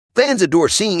Fans adore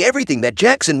seeing everything that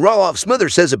Jackson Roloff's mother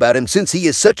says about him since he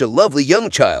is such a lovely young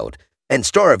child and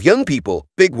star of Young People,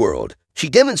 Big World. She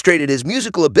demonstrated his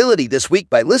musical ability this week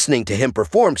by listening to him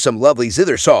perform some lovely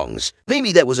zither songs.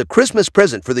 Maybe that was a Christmas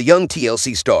present for the young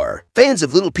TLC star. Fans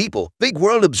of Little People, Big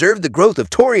World observed the growth of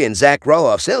Tori and Zach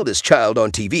Roloff's eldest child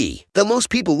on TV. Though most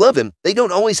people love him, they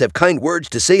don't always have kind words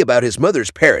to say about his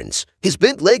mother's parents. His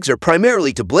bent legs are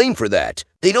primarily to blame for that.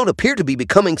 They don't appear to be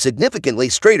becoming significantly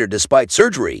straighter despite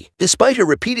surgery. Despite her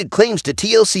repeated claims to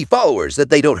TLC followers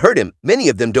that they don't hurt him, many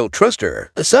of them don't trust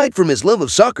her. Aside from his love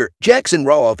of soccer, Jackson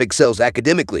Roloff excels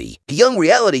academically. The young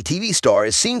reality TV star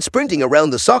is seen sprinting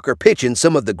around the soccer pitch in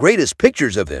some of the greatest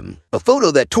pictures of him. A photo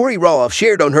that Tori Roloff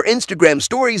shared on her Instagram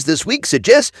stories this week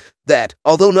suggests that,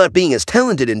 although not being as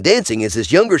talented in dancing as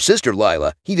his younger sister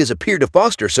Lila, he does appear to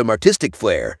foster some artistic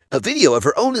flair. A video of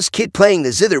her oldest kid playing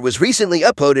the zither was recently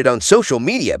uploaded on social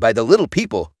media by the Little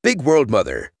People, Big World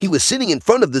mother. He was sitting in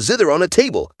front of the zither on a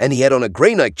table, and he had on a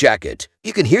gray Nike jacket.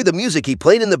 You can hear the music he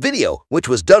played in the video, which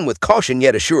was done with caution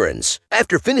yet assurance.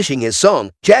 After finishing his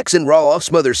song, Jackson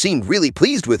Roloff's mother seemed really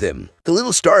pleased with him. The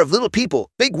little star of Little People,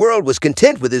 Big World was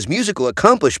content with his musical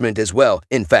accomplishment as well.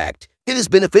 In fact, it is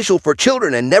beneficial for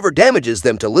children and never damages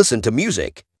them to listen to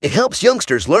music. It helps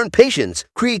youngsters learn patience,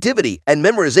 creativity, and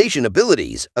memorization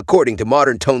abilities, according to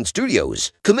Modern Tone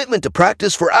Studios. Commitment to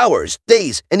practice for hours,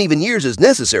 days, and even years is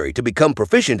necessary to become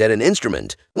proficient at an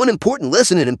instrument. One important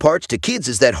lesson it imparts to kids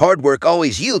is that hard work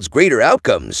always yields greater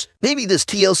outcomes. Maybe this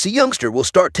TLC youngster will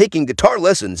start taking guitar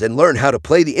lessons and learn how to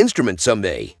play the instrument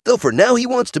someday. Though for now he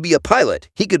wants to be a pilot,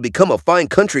 he could become a fine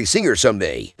country singer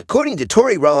someday. According to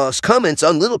Tori Roloff's comments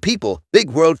on Little People,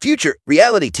 Big World future,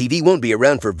 reality TV won't be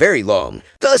around for very long.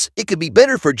 Thus, it could be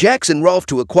better for Jackson Roloff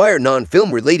to acquire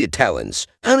non-film related talents.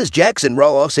 How does Jackson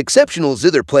Roloff's exceptional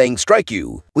zither playing strike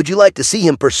you? Would you like to see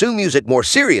him pursue music more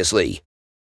seriously?